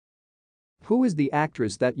Who is the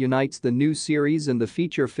actress that unites the new series and the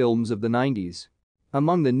feature films of the 90s?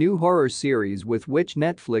 Among the new horror series with which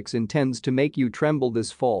Netflix intends to make you tremble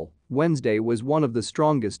this fall, Wednesday was one of the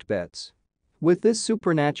strongest bets. With this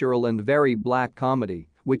supernatural and very black comedy,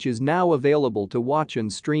 which is now available to watch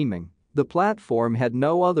and streaming, the platform had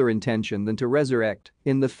no other intention than to resurrect,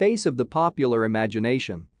 in the face of the popular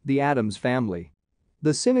imagination, the Addams family.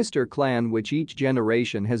 The sinister clan, which each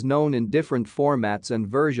generation has known in different formats and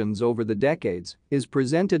versions over the decades, is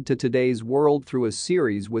presented to today's world through a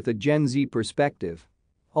series with a Gen Z perspective.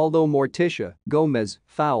 Although Morticia, Gomez,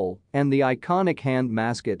 Fowl, and the iconic hand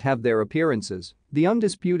mascot have their appearances, the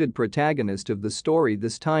undisputed protagonist of the story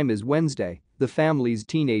this time is Wednesday, the family's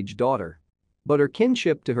teenage daughter. But her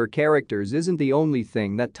kinship to her characters isn't the only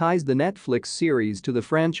thing that ties the Netflix series to the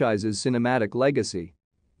franchise's cinematic legacy.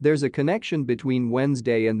 There's a connection between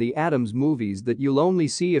Wednesday and the Addams movies that you'll only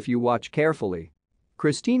see if you watch carefully.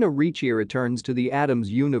 Christina Ricci returns to the Addams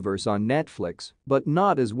universe on Netflix, but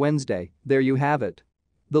not as Wednesday. There you have it.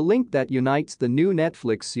 The link that unites the new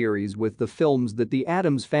Netflix series with the films that the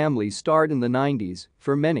Addams family starred in the 90s,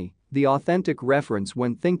 for many, the authentic reference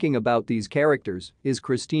when thinking about these characters is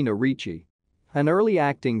Christina Ricci. An early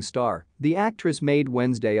acting star, the actress made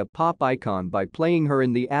Wednesday a pop icon by playing her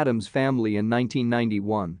in The Addams Family in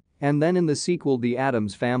 1991 and then in the sequel The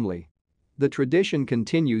Addams Family. The tradition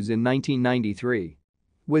continues in 1993.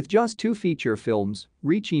 With just 2 feature films,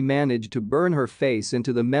 Ricci managed to burn her face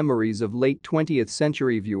into the memories of late 20th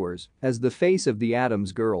century viewers as the face of the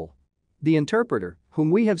Addams girl. The interpreter, whom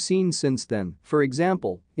we have seen since then, for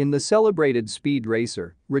example, in the celebrated Speed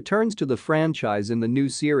Racer, returns to the franchise in the new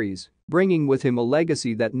series, bringing with him a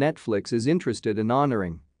legacy that Netflix is interested in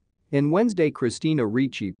honoring. In Wednesday, Christina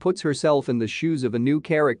Ricci puts herself in the shoes of a new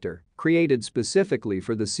character created specifically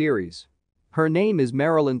for the series. Her name is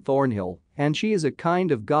Marilyn Thornhill, and she is a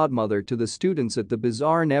kind of godmother to the students at the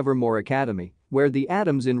bizarre Nevermore Academy, where the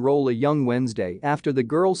Addams enroll a young Wednesday after the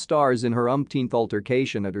girl stars in her umpteenth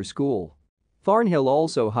altercation at her school. Thornhill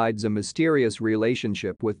also hides a mysterious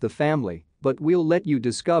relationship with the family, but we'll let you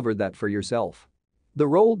discover that for yourself. The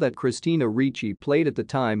role that Christina Ricci played at the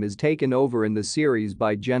time is taken over in the series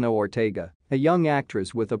by Jenna Ortega, a young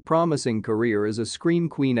actress with a promising career as a scream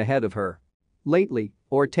queen ahead of her. Lately,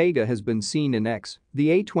 Ortega has been seen in X,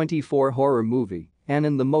 the A24 horror movie, and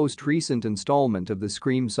in the most recent installment of the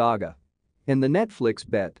Scream saga. In the Netflix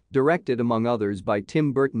bet, directed among others by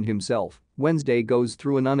Tim Burton himself, Wednesday goes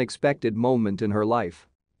through an unexpected moment in her life.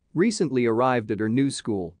 Recently arrived at her new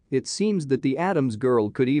school, it seems that the Addams girl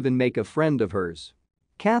could even make a friend of hers.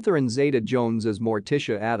 Catherine Zeta-Jones as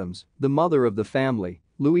Morticia Addams, the mother of the family,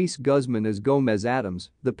 Luis Guzman as Gomez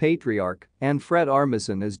Addams, the patriarch, and Fred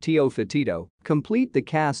Armisen as Tio Fatito complete the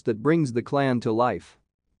cast that brings the clan to life.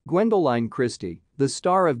 Gwendoline Christie, the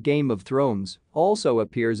star of Game of Thrones, also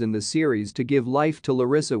appears in the series to give life to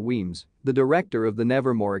Larissa Weems, the director of the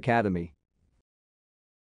Nevermore Academy.